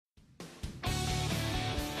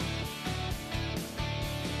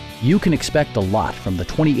You can expect a lot from the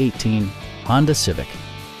 2018 Honda Civic.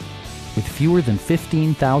 With fewer than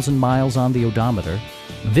 15,000 miles on the odometer,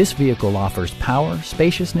 this vehicle offers power,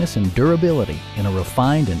 spaciousness, and durability in a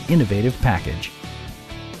refined and innovative package.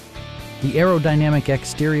 The aerodynamic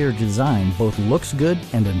exterior design both looks good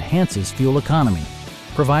and enhances fuel economy,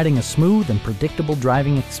 providing a smooth and predictable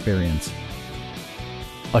driving experience.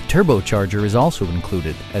 A turbocharger is also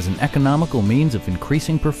included as an economical means of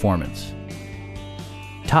increasing performance.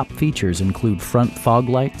 Top features include front fog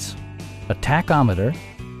lights, a tachometer,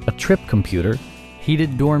 a trip computer,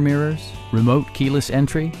 heated door mirrors, remote keyless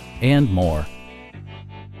entry, and more.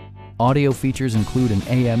 Audio features include an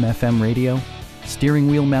AM/FM radio, steering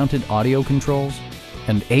wheel mounted audio controls,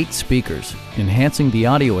 and 8 speakers, enhancing the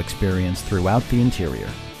audio experience throughout the interior.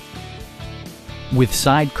 With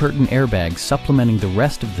side curtain airbags supplementing the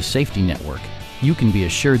rest of the safety network, you can be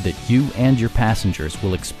assured that you and your passengers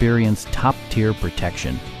will experience top-tier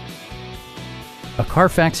protection. A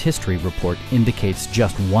Carfax history report indicates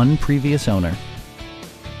just one previous owner.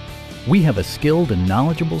 We have a skilled and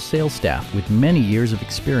knowledgeable sales staff with many years of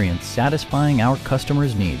experience satisfying our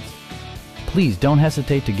customers' needs. Please don't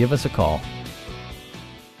hesitate to give us a call.